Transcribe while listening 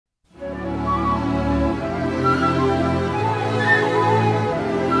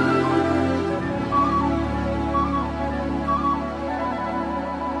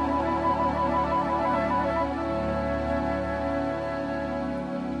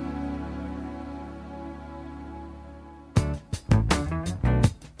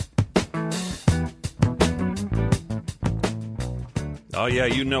Oh yeah,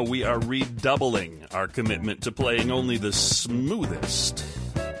 you know we are redoubling our commitment to playing only the smoothest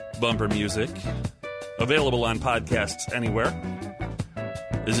bumper music. Available on podcasts anywhere.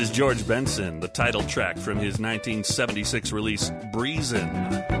 This is George Benson, the title track from his 1976 release, Breezin'.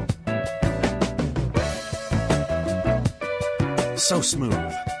 So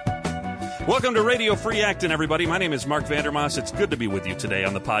smooth. Welcome to Radio Free Acton, everybody. My name is Mark Vandermoss. It's good to be with you today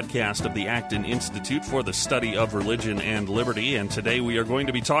on the podcast of the Acton Institute for the Study of Religion and Liberty. And today we are going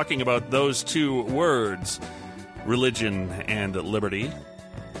to be talking about those two words, religion and liberty.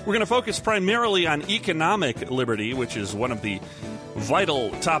 We're going to focus primarily on economic liberty, which is one of the vital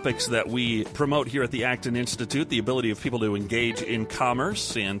topics that we promote here at the Acton Institute, the ability of people to engage in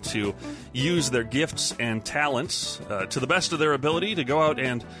commerce and to use their gifts and talents to the best of their ability to go out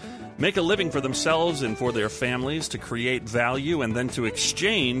and make a living for themselves and for their families, to create value and then to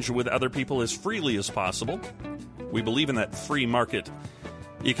exchange with other people as freely as possible. We believe in that free market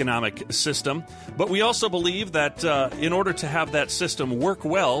economic system, but we also believe that in order to have that system work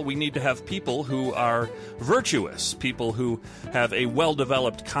well, we need to have people who are virtuous, people who have a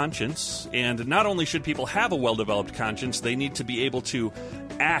well-developed conscience. And not only should people have a well-developed conscience, they need to be able to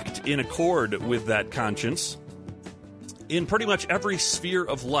act in accord with that conscience in pretty much every sphere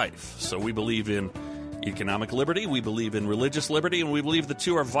of life. So we believe in economic liberty, we believe in religious liberty, and we believe the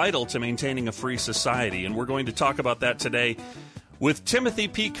two are vital to maintaining a free society. And we're going to talk about that today with Timothy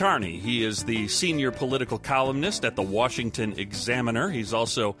P. Carney. He is the senior political columnist at the Washington Examiner. He's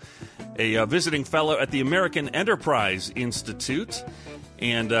also a visiting fellow at the American Enterprise Institute.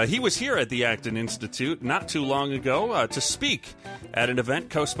 And he was here at the Acton Institute not too long ago to speak at an event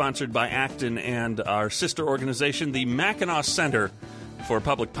co-sponsored by Acton and our sister organization, the Mackinac Center for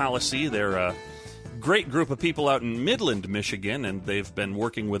Public Policy. They're a great group of people out in Midland, Michigan, and they've been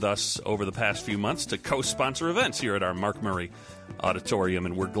working with us over the past few months to co-sponsor events here at our Mark Murray Auditorium,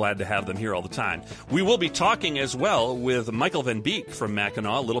 and we're glad to have them here all the time. We will be talking as well with Michael Van Beek from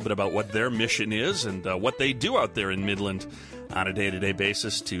Mackinac, a little bit about what their mission is and what they do out there in Midland on a day-to-day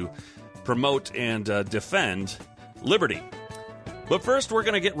basis to promote and defend liberty. But first, we're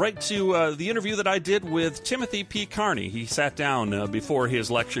going to get right to the interview that I did with Timothy P. Carney. He sat down before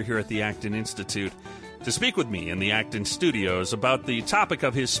his lecture here at the Acton Institute to speak with me in the Acton studios about the topic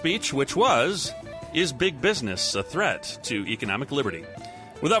of his speech, which was, is big business a threat to economic liberty?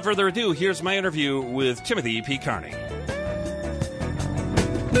 Without further ado, here's my interview with Timothy P. Carney.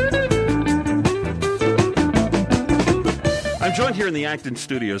 I'm joined here in the Acton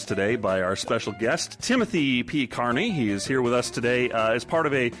studios today by our special guest, Timothy P. Carney. He is here with us today as part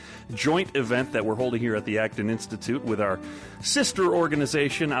of a joint event that we're holding here at the Acton Institute with our sister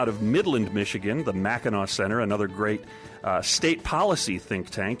organization out of Midland, Michigan, the Mackinac Center, another great state policy think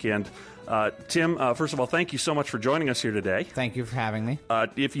tank. And Tim, first of all, thank you so much for joining us here today. Thank you for having me.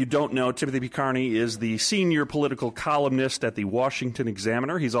 If you don't know, Timothy P. Carney is the senior political columnist at the Washington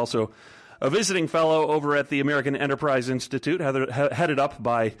Examiner. He's also a visiting fellow over at the American Enterprise Institute, headed up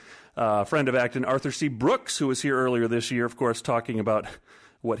by a friend of Acton, Arthur C. Brooks, who was here earlier this year, of course, talking about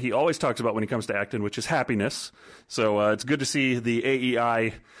what he always talks about when he comes to Acton, which is happiness. So it's good to see the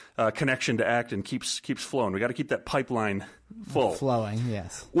AEI connection to Acton keeps flowing. We got to keep that pipeline full. Flowing,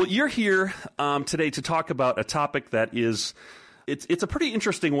 yes. Well, you're here today to talk about a topic that is, it's a pretty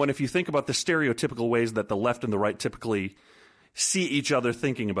interesting one if you think about the stereotypical ways that the left and the right typically see each other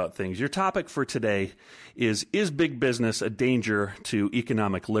thinking about things. Your topic for today is big business a danger to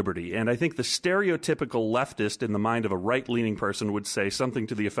economic liberty? And I think the stereotypical leftist in the mind of a right-leaning person would say something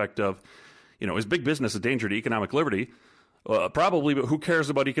to the effect of, is big business a danger to economic liberty? Probably, but who cares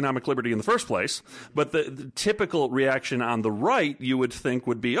about economic liberty in the first place? But the typical reaction on the right, you would think,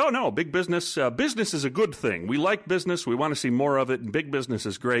 would be, oh no, big business, business is a good thing. We like business, we want to see more of it, and big business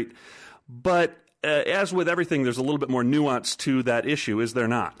is great. But as with everything, there's a little bit more nuance to that issue, is there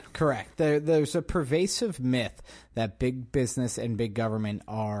not? Correct. There's a pervasive myth that big business and big government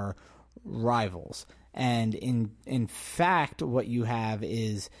are rivals. And in fact, what you have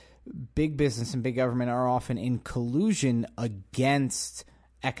is big business and big government are often in collusion against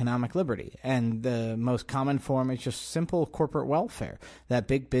economic liberty. And the most common form is just simple corporate welfare, that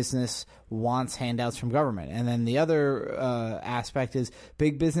big business wants handouts from government. And then the other aspect is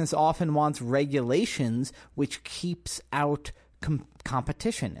big business often wants regulations which keeps out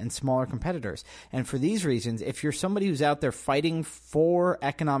competition and smaller competitors. And for these reasons, if you're somebody who's out there fighting for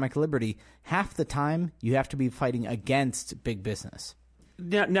economic liberty, half the time you have to be fighting against big business.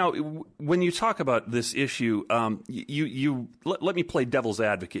 Now, when you talk about this issue, let me play devil's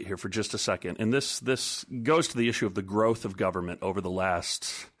advocate here for just a second. And this goes to the issue of the growth of government over the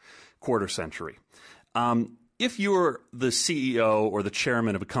last quarter century. if you're the CEO or the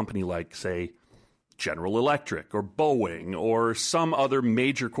chairman of a company like, say, General Electric or Boeing or some other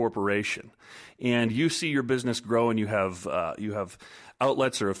major corporation, and you see your business grow and you have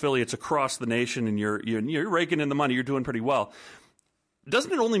outlets or affiliates across the nation, and you're raking in the money, you're doing pretty well.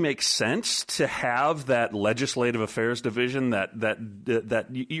 Doesn't it only make sense to have that legislative affairs division that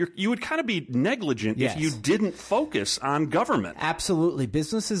you would kind of be negligent Yes. if you didn't focus on government? Absolutely.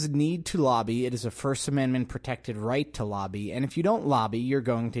 Businesses need to lobby. It is a First Amendment protected right to lobby. And if you don't lobby, you're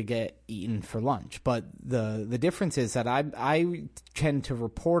going to get eaten for lunch. But the difference is that I tend to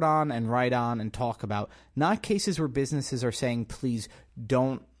report on and write on and talk about not cases where businesses are saying, please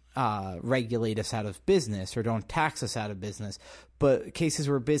don't regulate us out of business or don't tax us out of business, but cases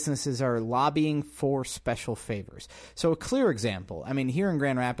where businesses are lobbying for special favors. So a clear example, I mean, here in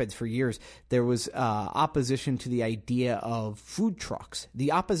Grand Rapids for years, there was opposition to the idea of food trucks.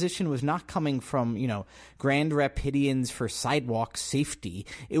 The opposition was not coming from, Grand Rapidians for sidewalk safety.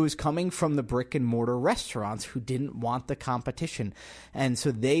 It was coming from the brick and mortar restaurants who didn't want the competition. And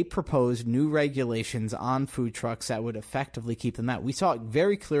so they proposed new regulations on food trucks that would effectively keep them out. We saw it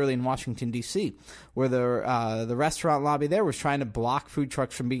very clearly in Washington, D.C., where the restaurant lobby there was trying to block food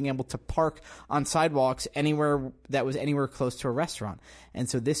trucks from being able to park on sidewalks anywhere that was anywhere close to a restaurant. And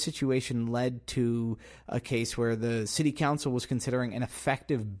so this situation led to a case where the city council was considering an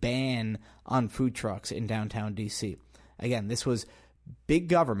effective ban on food trucks in downtown D.C. Again, this was big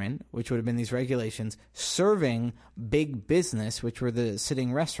government, which would have been these regulations, serving big business, which were the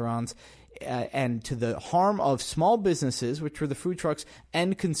sitting restaurants, and to the harm of small businesses, which were the food trucks,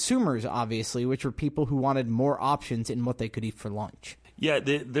 and consumers, obviously, which were people who wanted more options in what they could eat for lunch. Yeah,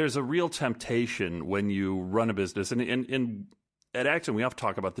 there's a real temptation when you run a business, and at Acton, we often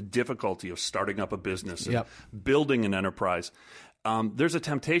talk about the difficulty of starting up a business and building an enterprise. There's a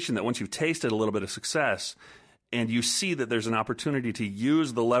temptation that once you've tasted a little bit of success and you see that there's an opportunity to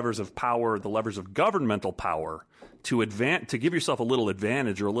use the levers of power, the levers of governmental power, to give yourself a little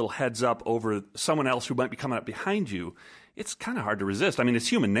advantage or a little heads up over someone else who might be coming up behind you, it's kind of hard to resist. I mean, it's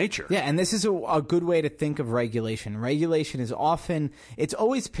human nature. Yeah, and this is a good way to think of regulation. Regulation is it's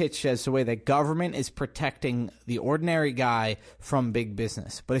always pitched as the way that government is protecting the ordinary guy from big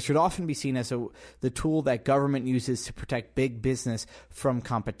business. But it should often be seen as the tool that government uses to protect big business from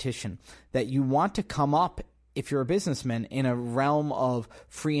competition. That you want to come up, if you're a businessman, in a realm of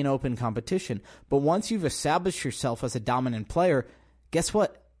free and open competition. But once you've established yourself as a dominant player, guess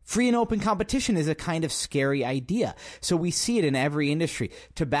what? Free and open competition is a kind of scary idea. So we see it in every industry.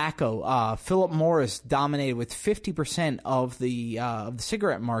 Tobacco, Philip Morris dominated with 50% of the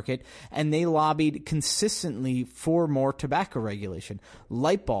cigarette market, and they lobbied consistently for more tobacco regulation.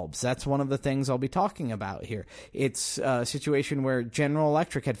 Light bulbs, that's one of the things I'll be talking about here. It's a situation where General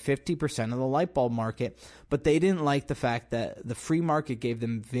Electric had 50% of the light bulb market, but they didn't like the fact that the free market gave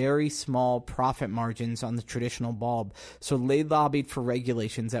them very small profit margins on the traditional bulb. So they lobbied for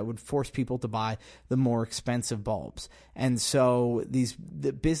regulations that would force people to buy the more expensive bulbs. And so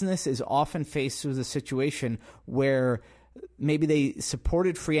the business is often faced with a situation where maybe they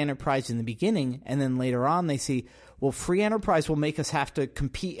supported free enterprise in the beginning, and then later on they see, well, free enterprise will make us have to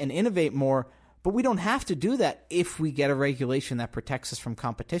compete and innovate more, but we don't have to do that if we get a regulation that protects us from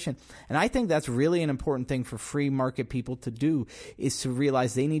competition. And I think that's really an important thing for free market people to do, is to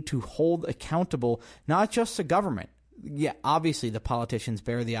realize they need to hold accountable not just the government. Yeah, obviously the politicians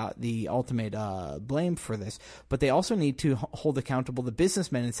bear the ultimate blame for this, but they also need to hold accountable the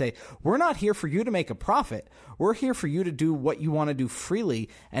businessmen and say, we're not here for you to make a profit. We're here for you to do what you want to do freely.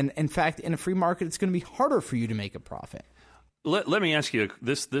 And in fact, in a free market, it's going to be harder for you to make a profit. Let me ask you,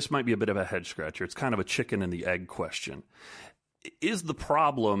 this might be a bit of a head scratcher. It's kind of a chicken and the egg question. Is the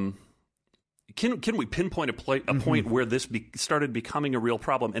problem... Can we pinpoint a point where this started becoming a real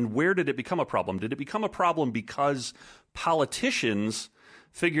problem? And where did it become a problem? Did it become a problem because politicians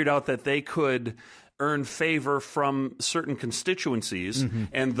figured out that they could earn favor from certain constituencies,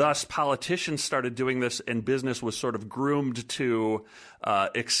 and thus politicians started doing this, and business was sort of groomed to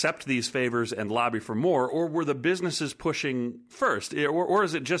accept these favors and lobby for more? Or were the businesses pushing first? Or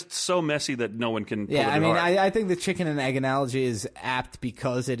is it just so messy that no one can pull it apart? I think the chicken and egg analogy is apt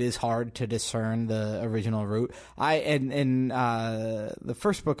because it is hard to discern the original root. In the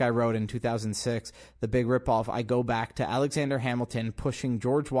first book I wrote in 2006, The Big Ripoff, I go back to Alexander Hamilton pushing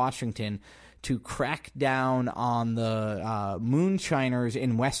George Washington to crack down on the moonshiners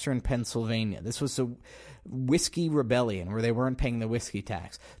in western Pennsylvania. This was Whiskey Rebellion, where they weren't paying the whiskey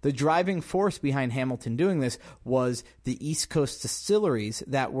tax. The driving force behind Hamilton doing this was the East Coast distilleries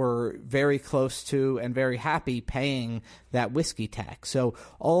that were very close to and very happy paying that whiskey tax. So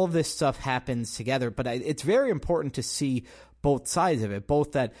all of this stuff happens together, but it's very important to see both sides of it,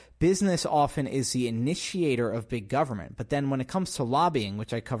 both that business often is the initiator of big government, but then when it comes to lobbying,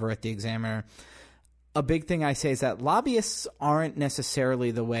 which I cover at the Examiner, a big thing I say is that lobbyists aren't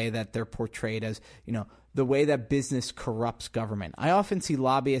necessarily the way that they're portrayed as, the way that business corrupts government. I often see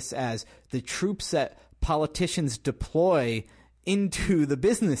lobbyists as the troops that politicians deploy into the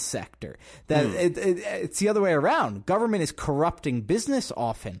business sector. That it's the other way around. Government is corrupting business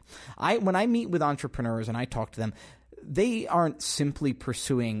often. When I meet with entrepreneurs and I talk to them, they aren't simply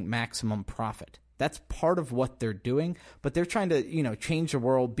pursuing maximum profit. That's part of what they're doing, but they're trying to, change the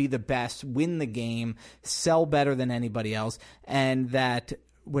world, be the best, win the game, sell better than anybody else, and that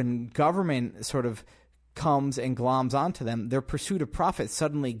when government sort of comes and gloms onto them, their pursuit of profit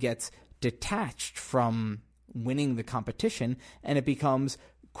suddenly gets detached from winning the competition, and it becomes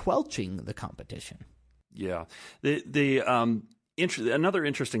quelching the competition. Yeah. Another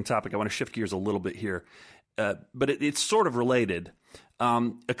interesting topic, I want to shift gears a little bit here, but it's sort of related.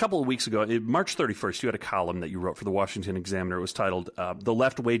 A couple of weeks ago, March 31st, you had a column that you wrote for the Washington Examiner. It was titled, The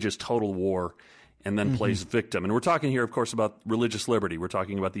Left Wages Total War and Then Plays Victim. And we're talking here, of course, about religious liberty. We're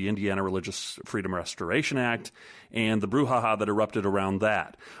talking about the Indiana Religious Freedom Restoration Act and the brouhaha that erupted around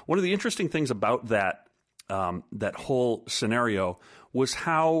that. One of the interesting things about that whole scenario was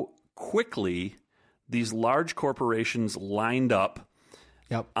how quickly these large corporations lined up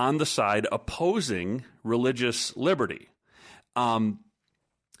on the side opposing religious liberty.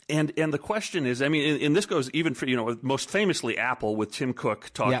 And the question is, and this goes even for, most famously Apple with Tim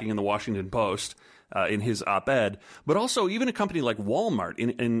Cook talking in the Washington Post in his op-ed, but also even a company like Walmart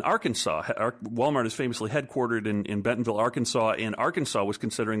in Arkansas. Walmart is famously headquartered in Bentonville, Arkansas, and Arkansas was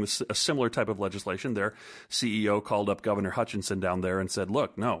considering a similar type of legislation. Their CEO called up Governor Hutchinson down there and said,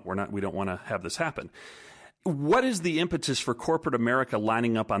 look, no, we don't want to have this happen. What is the impetus for corporate America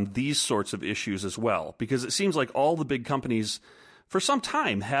lining up on these sorts of issues as well? Because it seems like all the big companies for some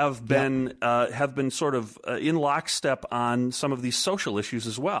time have been sort of in lockstep on some of these social issues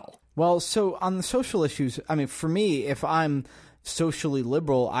as well. Well, so on the social issues, for me, if I'm socially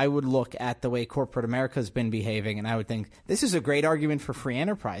liberal, I would look at the way corporate America has been behaving, and I would think this is a great argument for free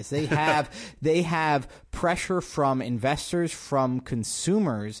enterprise. They have pressure from investors, from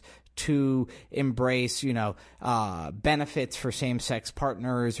consumers to embrace, benefits for same-sex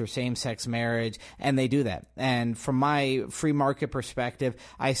partners or same-sex marriage, and they do that. And from my free market perspective,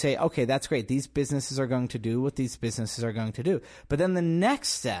 I say, okay, that's great. These businesses are going to do what these businesses are going to do. But then the next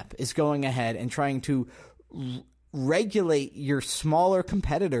step is going ahead and trying to regulate your smaller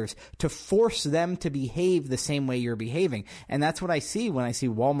competitors to force them to behave the same way you're behaving. And that's what I see when I see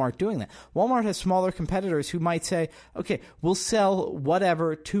Walmart doing that. Walmart has smaller competitors who might say, okay, we'll sell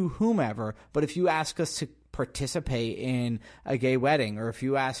whatever to whomever, but if you ask us to participate in a gay wedding, or if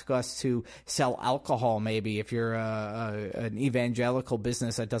you ask us to sell alcohol, maybe if you're an evangelical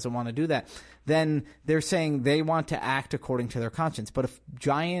business that doesn't want to do that, then they're saying they want to act according to their conscience. But if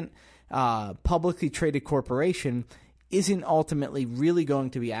giant publicly traded corporation isn't ultimately really going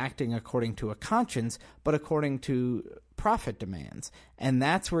to be acting according to a conscience, but according to profit demands. And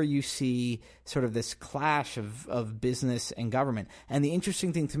that's where you see sort of this clash of business and government. And the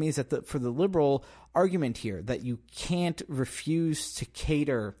interesting thing to me is that for the liberal argument here, that you can't refuse to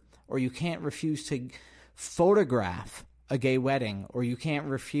cater, or you can't refuse to photograph a gay wedding, or you can't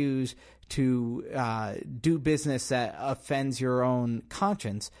refuse to do business that offends your own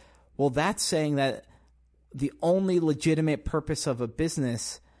conscience. Well, that's saying that the only legitimate purpose of a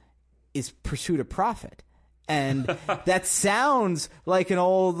business is pursuit of profit. And that sounds like an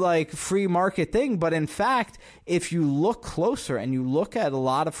old free market thing, but in fact, if you look closer and you look at a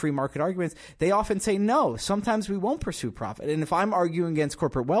lot of free market arguments, they often say no, sometimes we won't pursue profit. And if I'm arguing against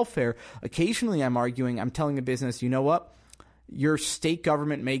corporate welfare, occasionally I'm telling a business, you know what? Your state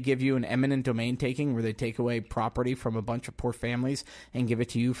government may give you an eminent domain taking where they take away property from a bunch of poor families and give it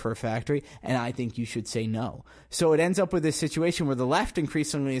to you for a factory, and I think you should say no. So it ends up with this situation where the left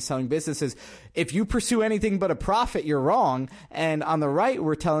increasingly is telling businesses, if you pursue anything but a profit, you're wrong. And on the right,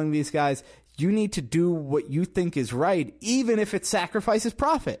 we're telling these guys, you need to do what you think is right, even if it sacrifices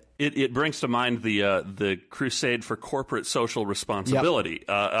profit. It brings to mind the crusade for corporate social responsibility. Yep.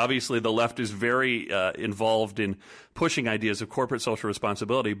 Obviously, the left is very involved in pushing ideas of corporate social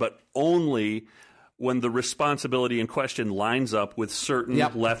responsibility, but only when the responsibility in question lines up with certain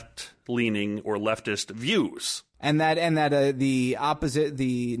left-leaning or leftist views. The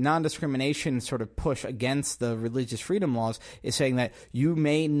non-discrimination sort of push against the religious freedom laws is saying that you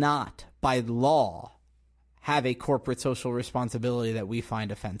may not, by law, have a corporate social responsibility that we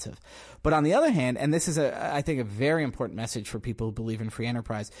find offensive. But on the other hand, and this is I think a very important message for people who believe in free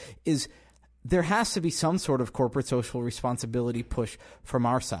enterprise, is there has to be some sort of corporate social responsibility push from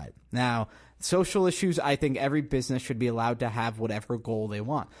our side. Now, social issues, I think every business should be allowed to have whatever goal they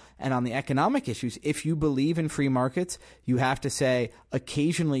want. And on the economic issues, if you believe in free markets, you have to say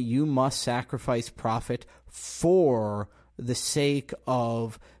occasionally you must sacrifice profit for the sake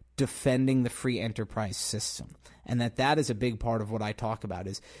of defending the free enterprise system. And that is a big part of what I talk about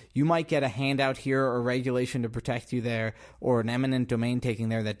is you might get a handout here or regulation to protect you there or an eminent domain taking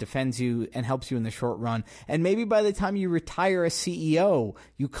there that defends you and helps you in the short run. And maybe by the time you retire as CEO,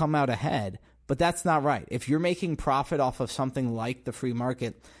 you come out ahead. But that's not right. If you're making profit off of something like the free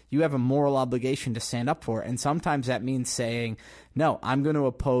market, you have a moral obligation to stand up for it. And sometimes that means saying, no, I'm going to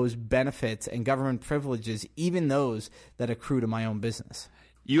oppose benefits and government privileges, even those that accrue to my own business.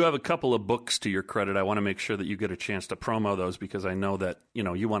 You have a couple of books to your credit. I want to make sure that you get a chance to promo those because I know that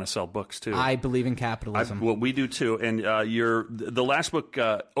you want to sell books too. I believe in capitalism. Well, we do too. And the last book,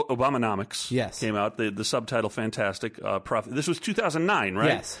 Obamonomics, yes, came out. The subtitle, fantastic. Profit. This was 2009, right?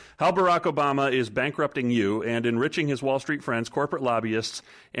 Yes. How Barack Obama is bankrupting you and enriching his Wall Street friends, corporate lobbyists,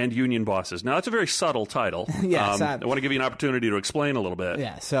 and union bosses. Now, that's a very subtle title. Yes. I want to give you an opportunity to explain a little bit.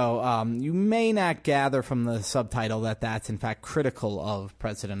 Yeah. So you may not gather from the subtitle that that's in fact critical of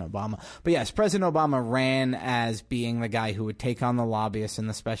President Obama. But yes, President Obama ran as being the guy who would take on the lobbyists and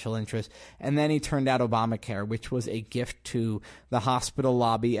the special interests, and then he turned out Obamacare, which was a gift to the hospital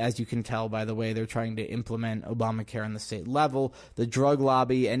lobby, as you can tell by the way they're trying to implement Obamacare on the state level, the drug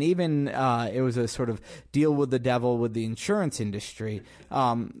lobby, and even it was a sort of deal with the devil with the insurance industry.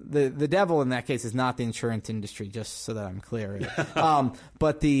 The devil in that case is not the insurance industry, just so that I'm clear.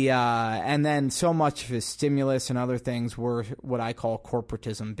 But and then so much of his stimulus and other things were what I call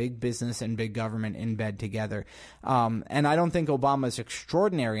corporatism, big business and big government in bed together. And I don't think Obama is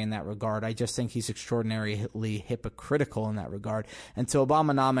extraordinary in that regard. I just think he's extraordinarily hypocritical in that regard. And so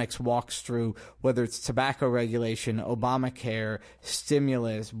Obamonomics walks through whether it's tobacco regulation, Obamacare,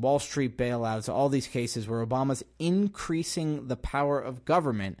 stimulus, Wall Street bailouts, all these cases where Obama's increasing the power of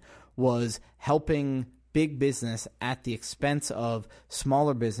government was helping big business at the expense of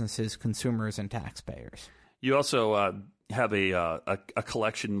smaller businesses, consumers, and taxpayers. You also have a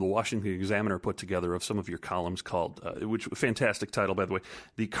collection the Washington Examiner put together of some of your columns called, which fantastic title by the way,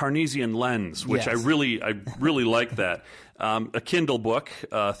 The Carnesian Lens, which yes. I really like that. A Kindle book,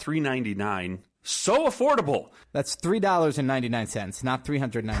 $3.99. So affordable. That's $3.99, not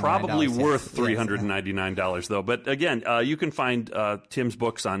 $399. Probably worth yes. $399 though. But again, you can find Tim's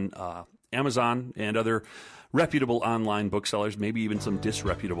books on Amazon and other reputable online booksellers, maybe even some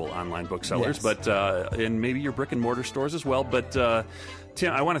disreputable online booksellers, yes. but and maybe your brick and mortar stores as well. But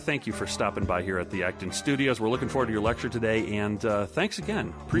Tim, I want to thank you for stopping by here at the Acton Studios. We're looking forward to your lecture today, and thanks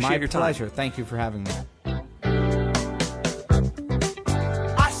again. Appreciate your time. My pleasure. Thank you for having me.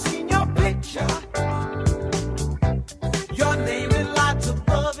 I seen your picture. Your name is lots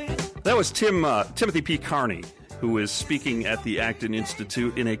above it. That was Timothy P. Carney, who is speaking at the Acton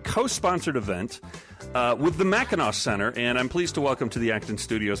Institute in a co-sponsored event with the Mackinac Center, and I'm pleased to welcome to the Acton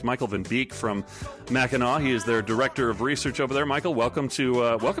Studios Michael Van Beek from Mackinac. He is their director of research over there. Michael, welcome to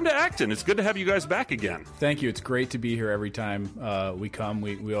Acton. It's good to have you guys back again. Thank you. It's great to be here every time we come.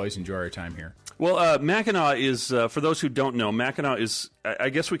 We always enjoy our time here. Well, Mackinac is, for those who don't know, Mackinac is, I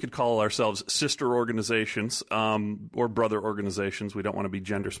guess we could call ourselves sister organizations or brother organizations. We don't want to be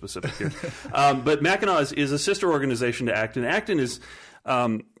gender specific here. But Mackinac is a sister organization to Acton. Acton is,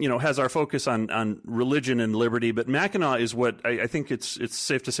 has our focus on religion and liberty, but Mackinac is what I think it's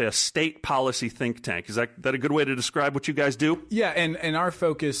safe to say a state policy think tank. Is that a good way to describe what you guys do? Yeah, and our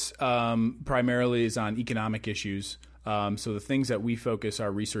focus primarily is on economic issues. So the things that we focus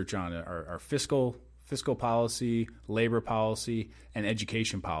our research on are fiscal policy, labor policy, and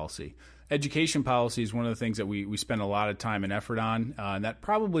education policy. Education policy is one of the things that we spend a lot of time and effort on, and that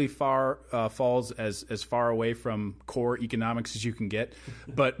probably falls as far away from core economics as you can get.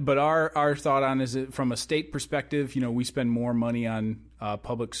 But our thought on is that from a state perspective, we spend more money on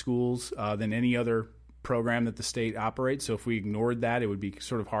public schools than any other program that the state operates. So if we ignored that, it would be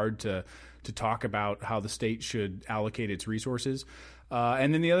sort of hard to talk about how the state should allocate its resources.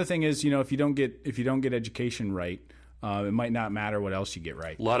 And then the other thing is, if you don't get education right, it might not matter what else you get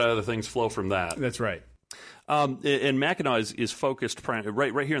right. A lot of other things flow from that. That's right. And Mackinac is focused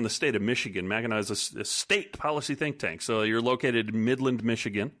right here in the state of Michigan. Mackinac is a state policy think tank. So you're located in Midland,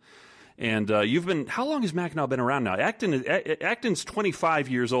 Michigan. And you've been, how long has Mackinac been around now? Acton's 25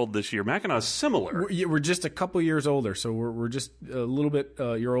 years old this year. Mackinaw's similar. We're just a couple years older, so we're just a little bit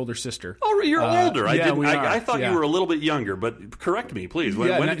your older sister. Oh, you're older. I thought yeah. you were a little bit younger, but correct me, please.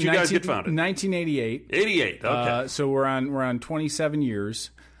 When did you guys get founded? 1988. 88, okay. So we're on 27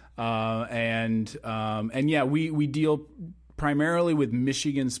 years. And yeah, we deal primarily with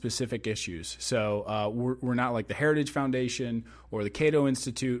Michigan-specific issues. So we're not like the Heritage Foundation or the Cato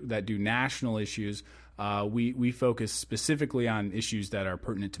Institute that do national issues. We focus specifically on issues that are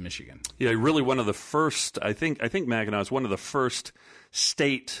pertinent to Michigan. Yeah, really one of the first, I think Mackinac is one of the first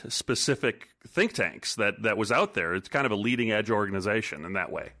state-specific think tanks that was out there. It's kind of a leading-edge organization in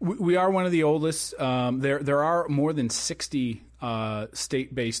that way. We are one of the oldest. There are more than 60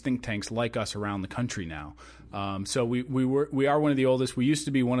 state-based think tanks like us around the country now. So we are one of the oldest. We used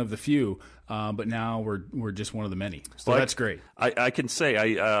to be one of the few, but now we're just one of the many. So that's great. I can say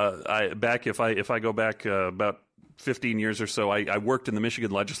if I go back about 15 years or so, I worked in the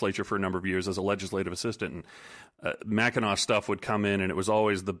Michigan legislature for a number of years as a legislative assistant, and Mackinac stuff would come in, and it was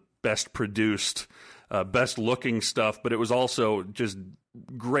always the best produced, best looking stuff, but it was also just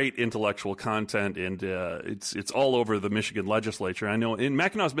great intellectual content, and it's all over the Michigan legislature. I know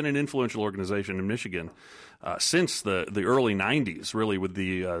Mackinac's been an influential organization in Michigan since the early 90s, really, with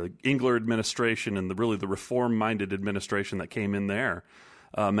the Engler administration and the reform-minded administration that came in there.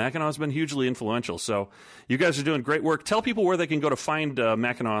 Mackinac's been hugely influential. So you guys are doing great work. Tell people where they can go to find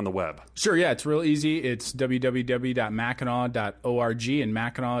Mackinac on the web. Sure, yeah, it's real easy. It's www.mackinac.org, and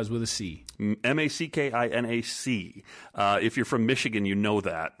Mackinac is with a C. Mackinac. If you're from Michigan, you know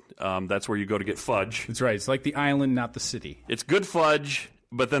that. That's where you go to get fudge. That's right. It's like the island, not the city. It's good fudge,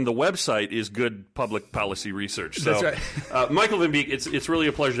 but then the website is good public policy research. So, that's right. Michael Van Beek, it's really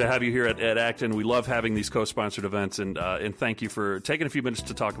a pleasure to have you here at Acton. We love having these co-sponsored events, and thank you for taking a few minutes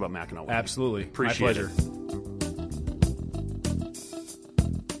to talk about Mackinac. Absolutely. Appreciate My pleasure. it.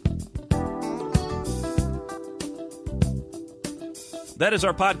 That is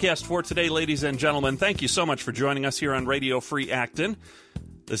our podcast for today, ladies and gentlemen. Thank you so much for joining us here on Radio Free Acton.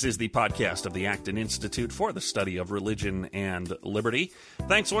 This is the podcast of the Acton Institute for the Study of Religion and Liberty.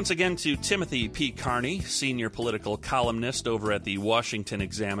 Thanks once again to Timothy P. Carney, senior political columnist over at the Washington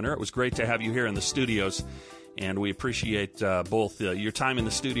Examiner. It was great to have you here in the studios, and we appreciate both your time in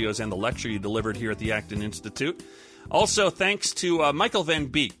the studios and the lecture you delivered here at the Acton Institute. Also, thanks to Michael Van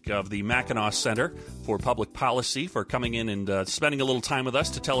Beek of the Mackinac Center for Public Policy for coming in and spending a little time with us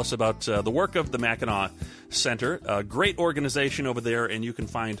to tell us about the work of the Mackinac Center. A great organization over there, and you can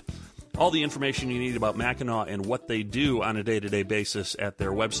find all the information you need about Mackinac and what they do on a day-to-day basis at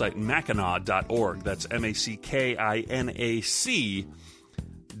their website, mackinac.org. That's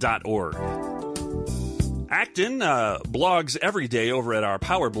MACKINAC.org. Acton blogs every day over at our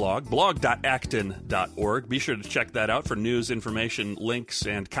Power blog, blog.acton.org. Be sure to check that out for news, information, links,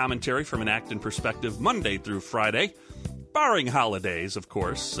 and commentary from an Acton perspective Monday through Friday. Barring holidays, of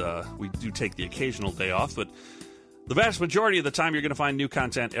course. We do take the occasional day off, but the vast majority of the time you're going to find new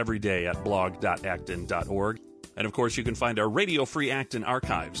content every day at blog.acton.org. And, of course, you can find our Radio Free Acton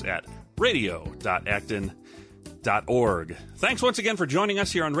archives at radio.acton.org. Thanks once again for joining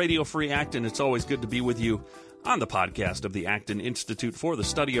us here on Radio Free Acton. It's always good to be with you on the podcast of the Acton Institute for the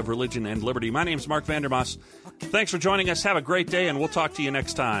Study of Religion and Liberty. My name's Mark Vandermas. Thanks for joining us. Have a great day, and we'll talk to you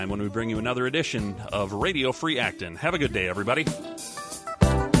next time when we bring you another edition of Radio Free Acton. Have a good day, everybody.